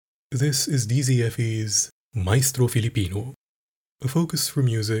This is DZFE's Maestro Filipino, a focus for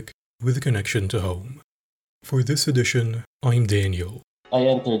music with a connection to home. For this edition, I'm Daniel. I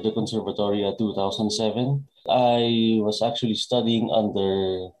entered the conservatory at 2007. I was actually studying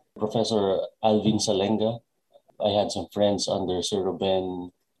under Professor Alvin Salenga. I had some friends under Sir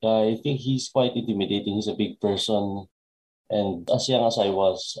Ruben. I think he's quite intimidating. He's a big person. And as young as I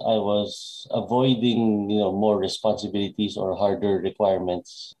was avoiding, more responsibilities or harder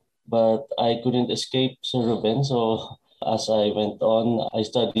requirements. But I couldn't escape Sir Ruben, so as I went on, I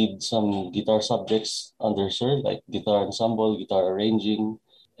studied some guitar subjects under Sir, like guitar ensemble, guitar arranging,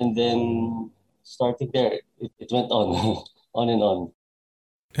 and then starting there, it went on, on and on.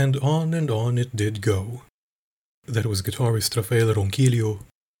 And on it did go. That was guitarist Rafael Ronquillo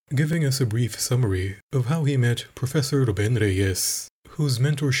giving us a brief summary of how he met Professor Ruben Reyes, whose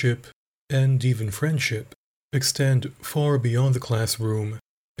mentorship and even friendship extend far beyond the classroom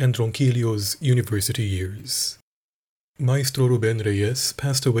and Ronquillo's university years. Maestro Ruben Reyes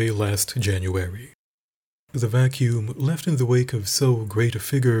passed away last January. The vacuum left in the wake of so great a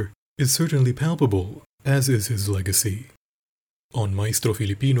figure is certainly palpable, as is his legacy. On Maestro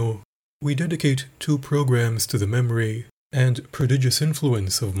Filipino, we dedicate 2 programs to the memory and prodigious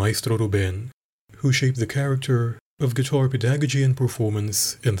influence of Maestro Ruben, who shaped the character of guitar pedagogy and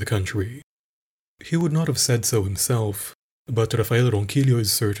performance in the country. He would not have said so himself, but Rafael Ronquillo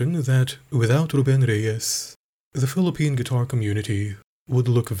is certain that without Ruben Reyes, the Philippine guitar community would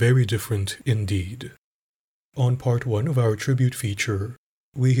look very different indeed. On part 1 of our tribute feature,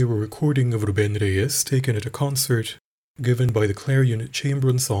 we hear a recording of Ruben Reyes taken at a concert given by the Clarion Chamber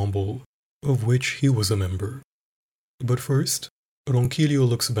Ensemble, of which he was a member. But first, Ronquillo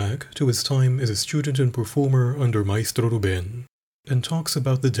looks back to his time as a student and performer under Maestro Ruben and talks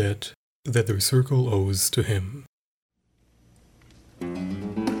about the debt that their circle owes to him.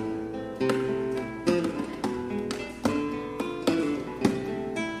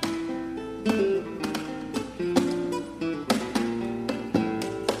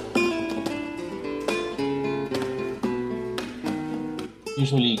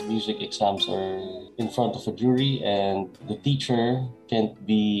 Usually, music exams are in front of a jury, and the teacher can't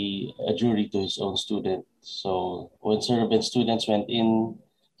be a jury to his own student. So when Sir Ruben's students went in,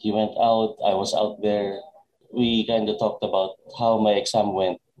 he went out, I was out there. We kind of talked about how my exam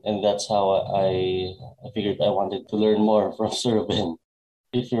went, and that's how I figured I wanted to learn more from Sir Ruben.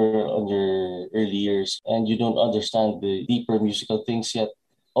 If you're on your early years and you don't understand the deeper musical things yet,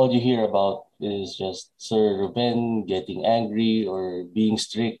 all you hear about is just Sir Ruben getting angry or being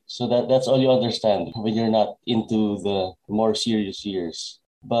strict. So that's all you understand when you're not into the more serious years.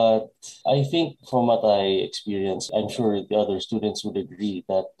 But I think from what I experienced, I'm sure the other students would agree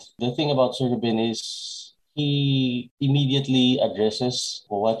that the thing about Sir Ruben is he immediately addresses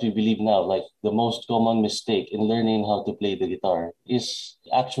what we believe now, like the most common mistake in learning how to play the guitar is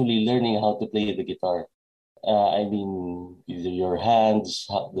actually learning how to play the guitar. I mean, either your hands,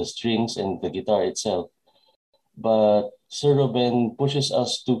 the strings, and the guitar itself. But Sir Ruben pushes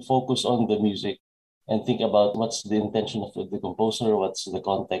us to focus on the music and think about what's the intention of the composer, what's the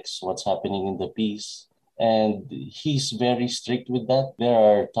context, what's happening in the piece. And he's very strict with that. There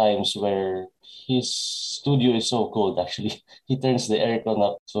are times where his studio is so cold, actually. He turns the aircon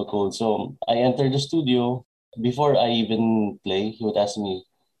up so cold. So I enter the studio. Before I even play, he would ask me,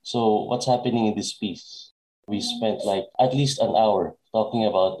 so what's happening in this piece? We spent like at least an hour talking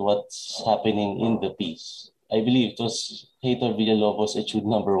about what's happening in the piece. I believe it was Heitor Villalobos Etude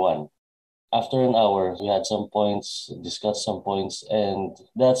number 1. After an hour, we had some points, discussed some points, and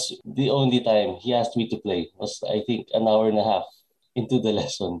that's the only time he asked me to play. It was, I think, an hour and a half into the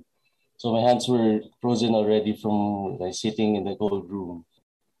lesson. So my hands were frozen already from like, sitting in the cold room.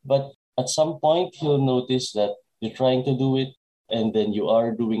 But at some point, he'll notice that you're trying to do it, and then you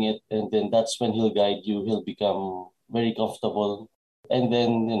are doing it, and then that's when he'll guide you. He'll become very comfortable. And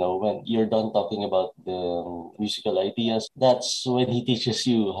then, when you're done talking about the musical ideas, that's when he teaches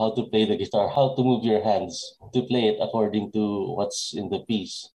you how to play the guitar, how to move your hands to play it according to what's in the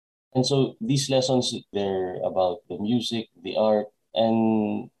piece. And so these lessons, they're about the music, the art,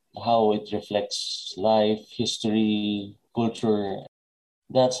 and how it reflects life, history, culture.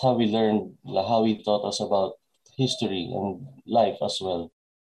 That's how we learned, how he taught us about history and life as well.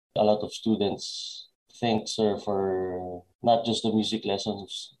 A lot of students thank Sir for not just the music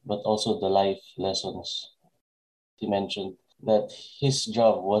lessons, but also the life lessons. He mentioned that his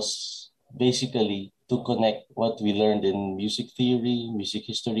job was basically to connect what we learned in music theory, music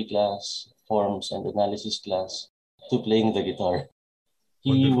history class, forms and analysis class, to playing the guitar.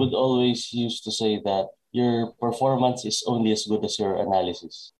 He Wonderful. would always used to say that your performance is only as good as your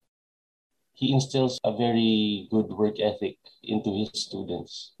analysis. He instills a very good work ethic into his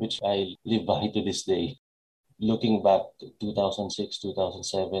students, which I live by to this day. Looking back to 2006,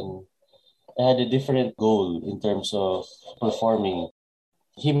 2007, I had a different goal in terms of performing.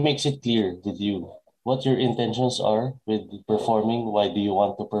 He makes it clear with you what your intentions are with performing. Why do you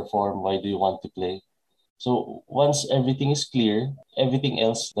want to perform? Why do you want to play? So once everything is clear, everything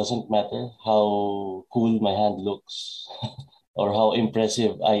else doesn't matter. How cool my hand looks or how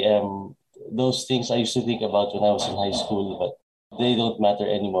impressive I am. Those things I used to think about when I was in high school, but they don't matter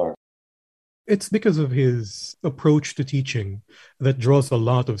anymore. It's because of his approach to teaching that draws a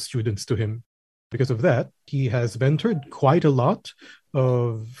lot of students to him. Because of that, he has mentored quite a lot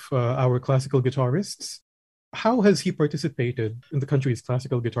of our classical guitarists. How has he participated in the country's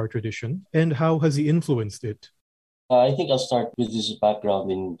classical guitar tradition, and how has he influenced it? I think I'll start with his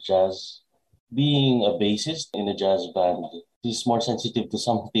background in jazz. Being a bassist in a jazz band, he's more sensitive to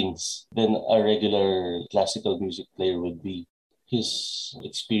some things than a regular classical music player would be. His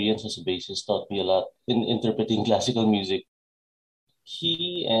experience as a bassist taught me a lot in interpreting classical music.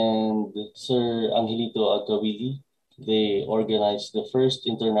 He and Sir Angelito Agawili, they organized the first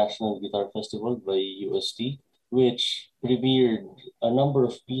International Guitar Festival by UST, which premiered a number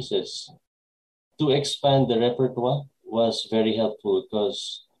of pieces. To expand the repertoire was very helpful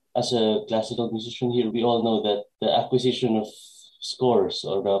because as a classical musician here, we all know that the acquisition of scores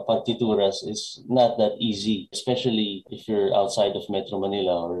or the partituras is not that easy, especially if you're outside of Metro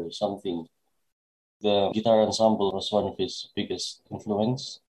Manila or something. The guitar ensemble was one of his biggest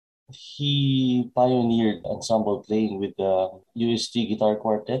influence. He pioneered ensemble playing with the UST Guitar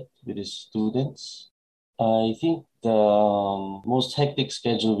Quartet with his students. I think the most hectic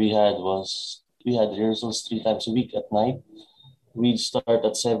schedule we had was we had rehearsals 3 times a week at night. We'd start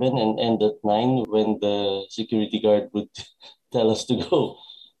at 7 and end at 9 when the security guard would tell us to go.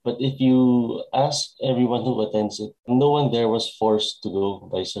 But if you ask everyone who attends it, no one there was forced to go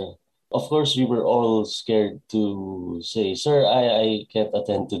by sir. Of course, we were all scared to say, Sir, I can't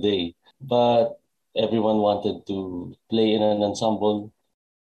attend today. But everyone wanted to play in an ensemble.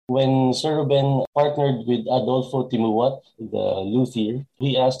 When Sir Ruben partnered with Adolfo Timuat, the luthier,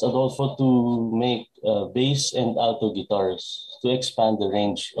 he asked Adolfo to make bass and alto guitars to expand the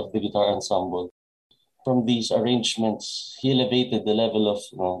range of the guitar ensemble. From these arrangements, he elevated the level of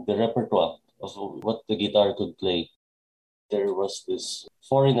the repertoire of what the guitar could play. There was this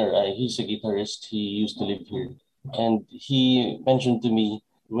foreigner, he's a guitarist, he used to live here. And he mentioned to me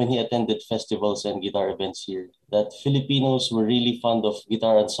when he attended festivals and guitar events here that Filipinos were really fond of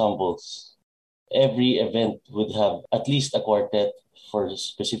guitar ensembles. Every event would have at least a quartet. For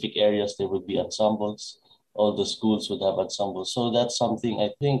specific areas, there would be ensembles. All the schools would have ensembles. So that's something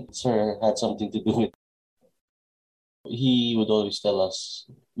I think Sir had something to do with. He would always tell us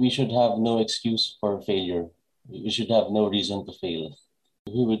we should have no excuse for failure. We should have no reason to fail.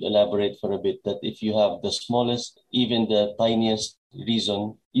 We would elaborate for a bit that if you have the smallest, even the tiniest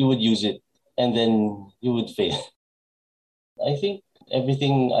reason, you would use it and then you would fail. I think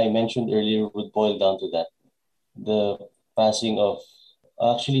everything I mentioned earlier would boil down to that. The passing of,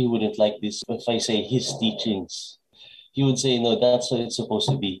 actually, he wouldn't like this if I say his teachings. He would say, no, that's what it's supposed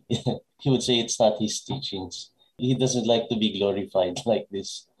to be. He would say it's not his teachings. He doesn't like to be glorified like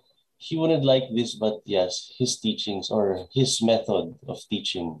this. He wouldn't like this, but yes, his teachings or his method of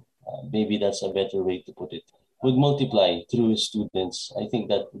teaching, maybe that's a better way to put it, would multiply through his students. I think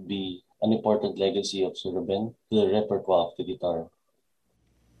that would be an important legacy of Sir Ruben, the repertoire of the guitar.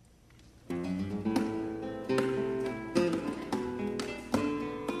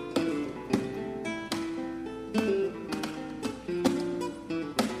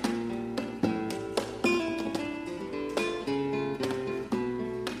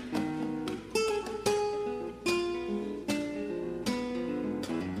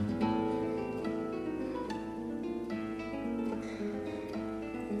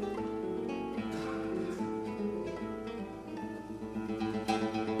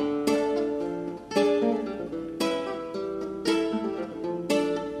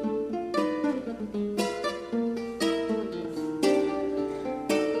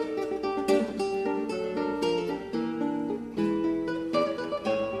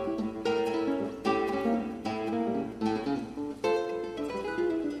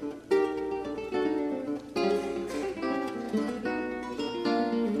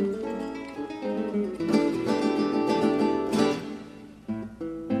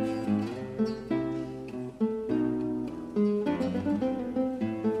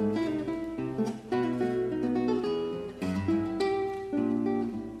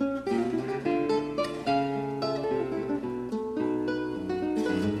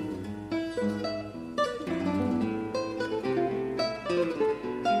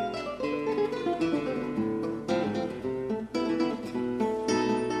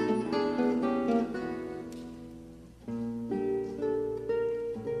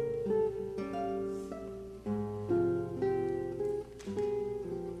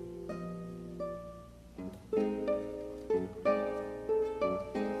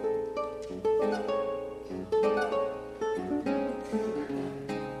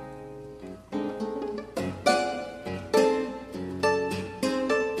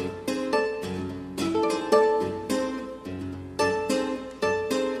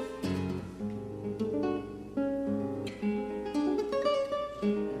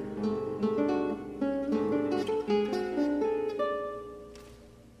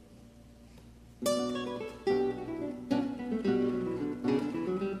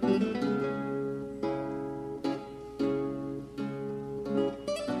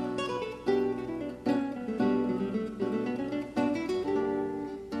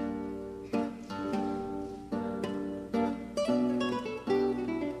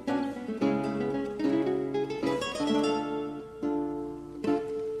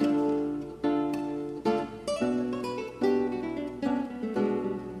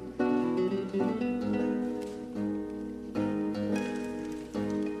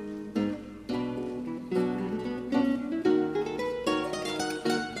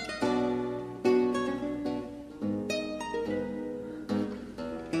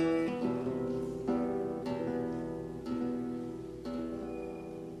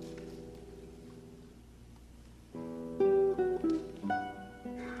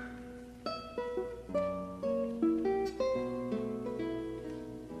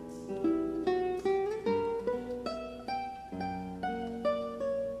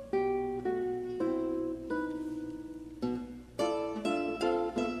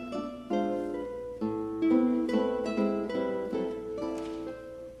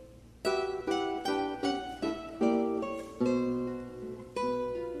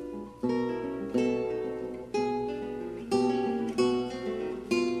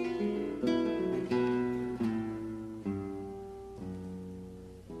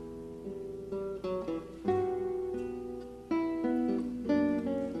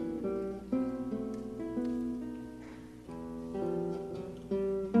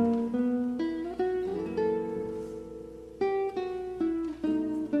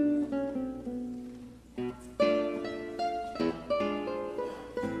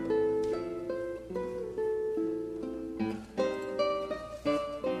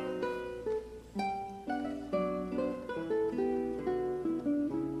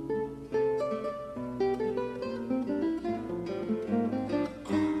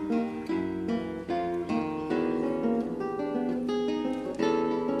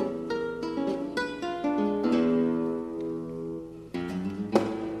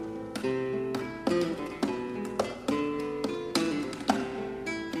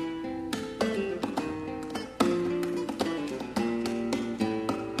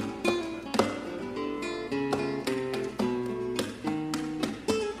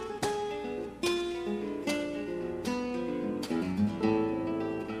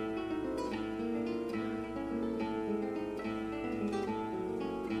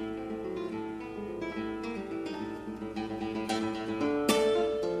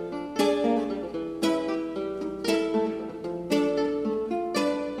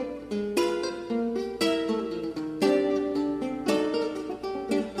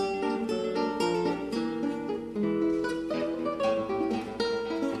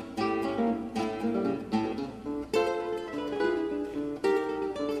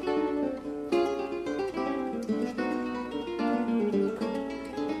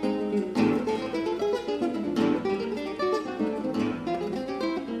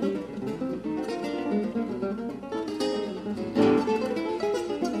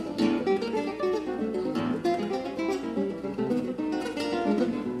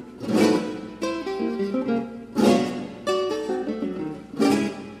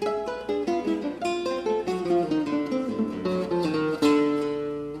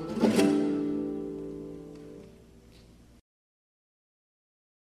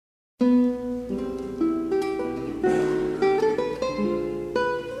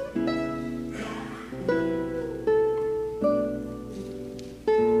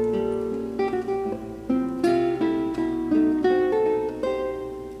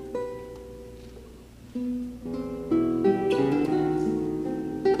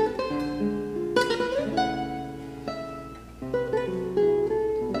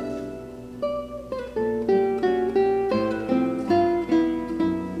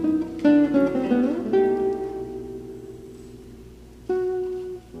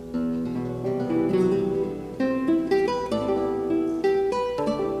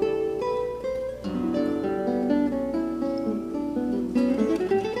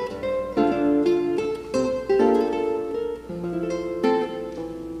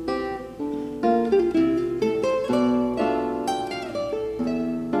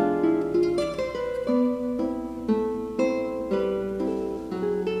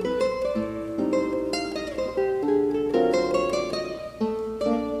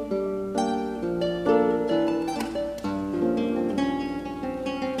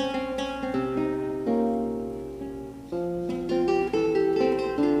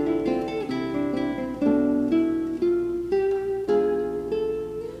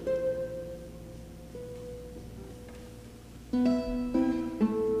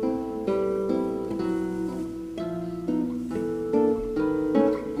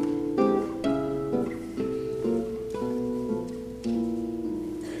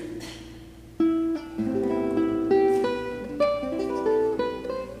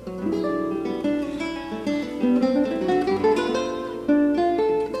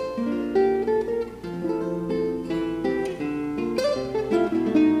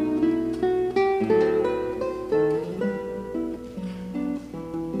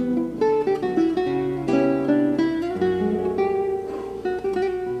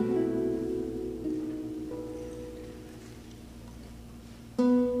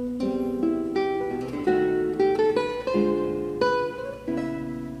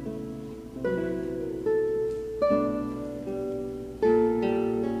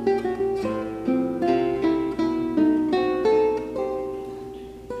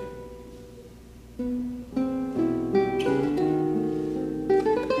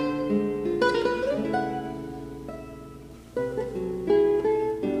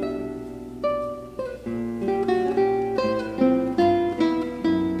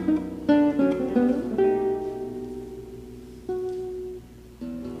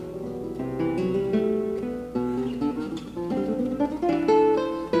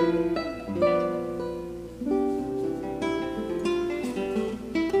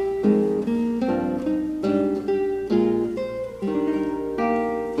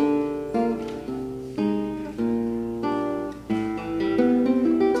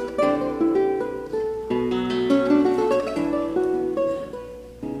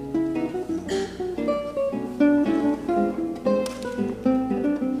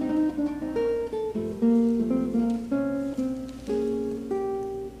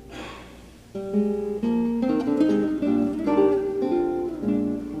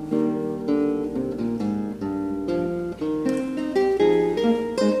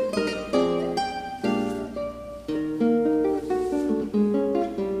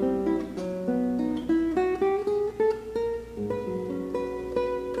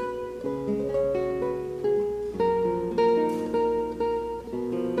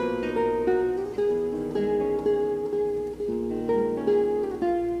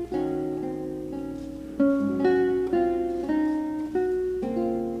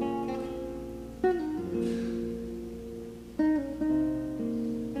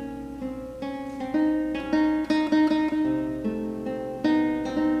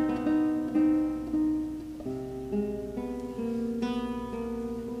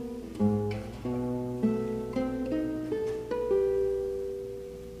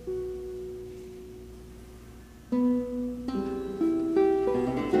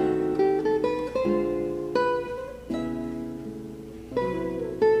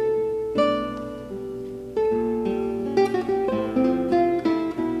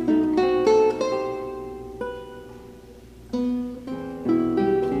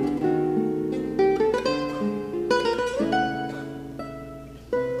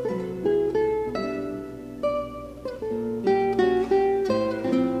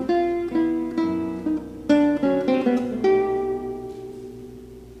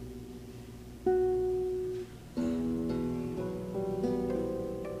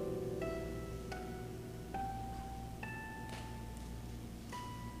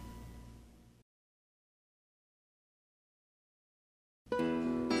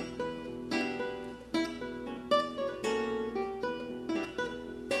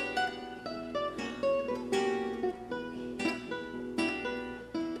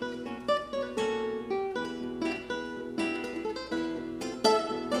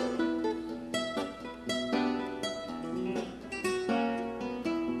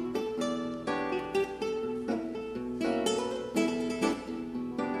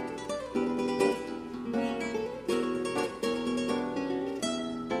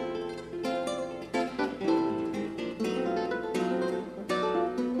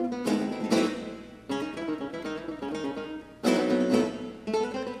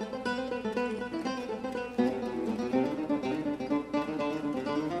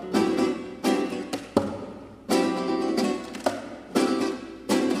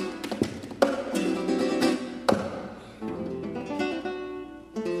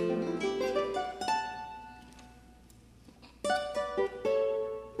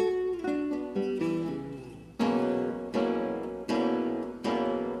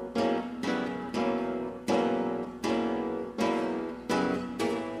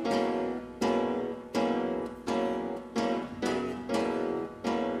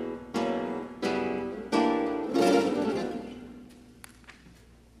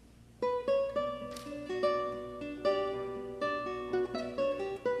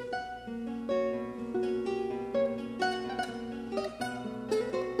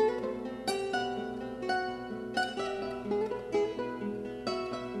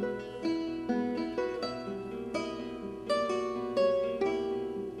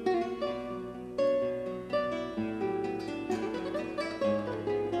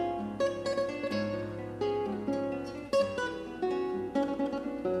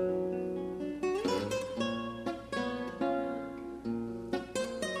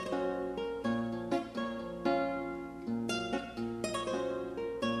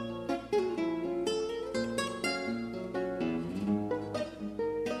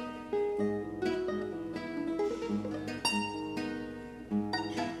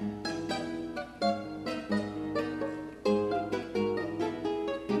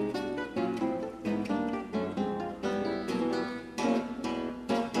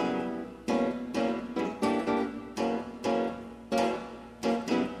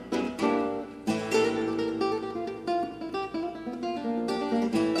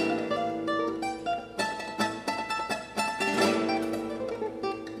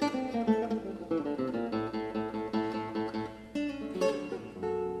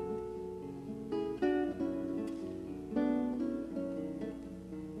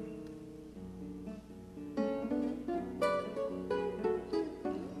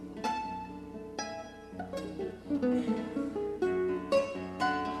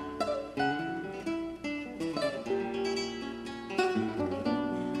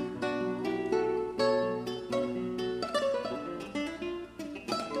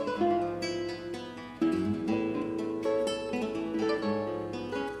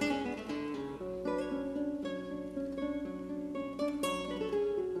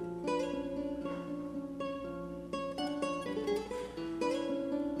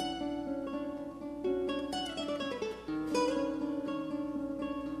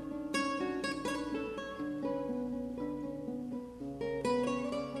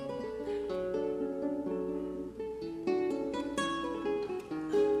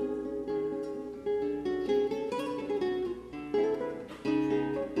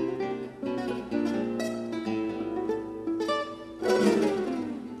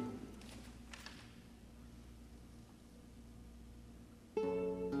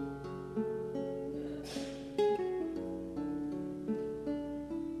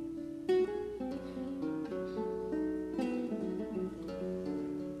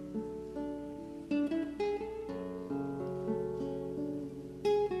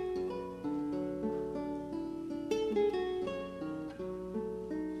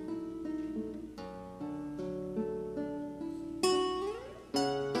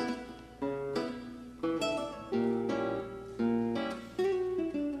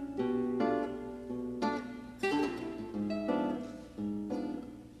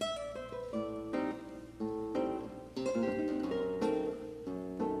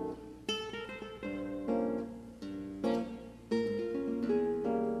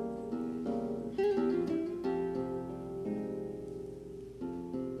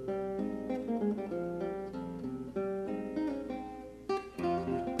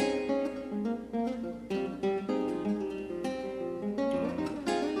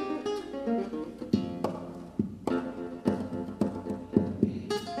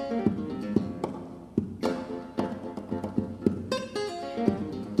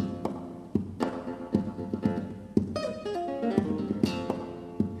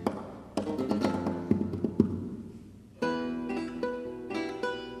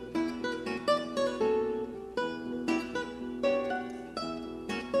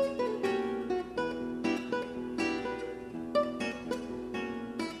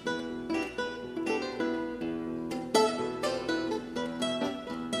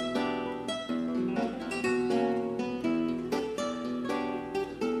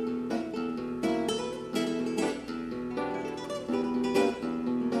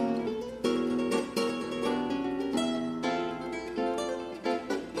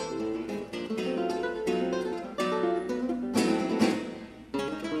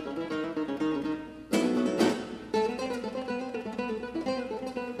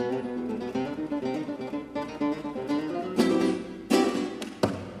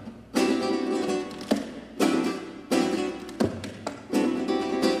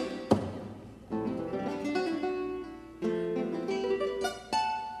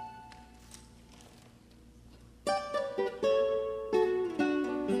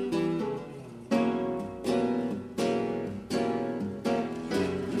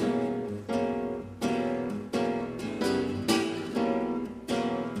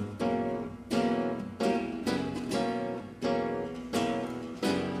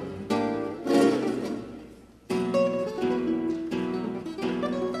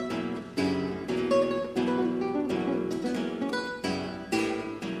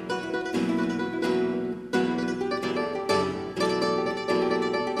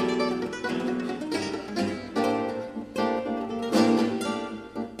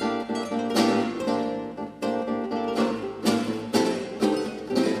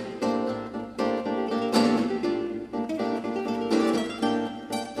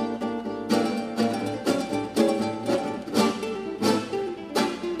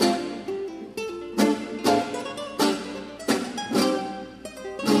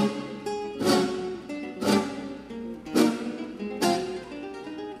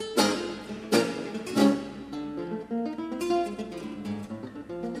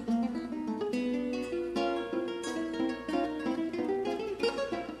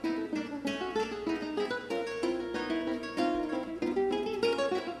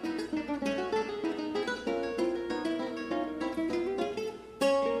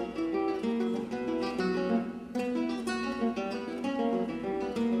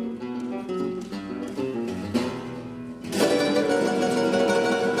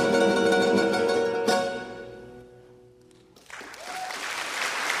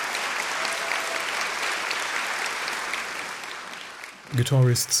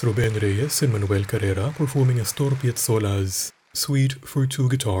 Guitarists Ruben Reyes and Manuel Carrera performing Astor Piazzolla's Suite for Two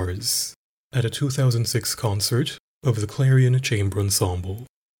Guitars at a 2006 concert of the Clarion Chamber Ensemble.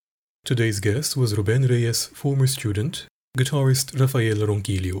 Today's guest was Ruben Reyes' former student, guitarist Rafael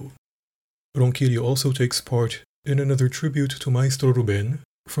Ronquillo. Ronquillo also takes part in another tribute to Maestro Ruben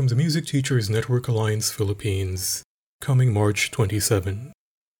from the Music Teachers Network Alliance Philippines, coming March 27.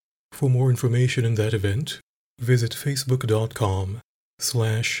 For more information on that event, visit facebook.com/MTNA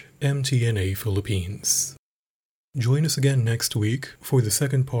Philippines. Join us again next week for the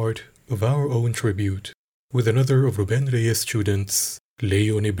second part of our own tribute with another of Ruben Reyes' students,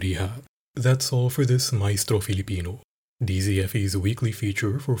 Leo Nebrija. That's all for this Maestro Filipino, DZFE's weekly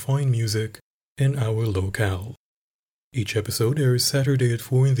feature for fine music in our locale. Each episode airs Saturday at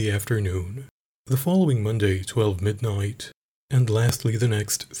 4 in the afternoon, the following Monday 12 midnight, and lastly the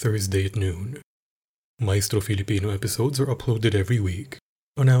next Thursday at noon. Maestro Filipino episodes are uploaded every week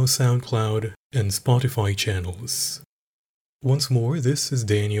on our SoundCloud and Spotify channels. Once more, this is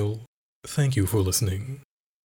Daniel. Thank you for listening.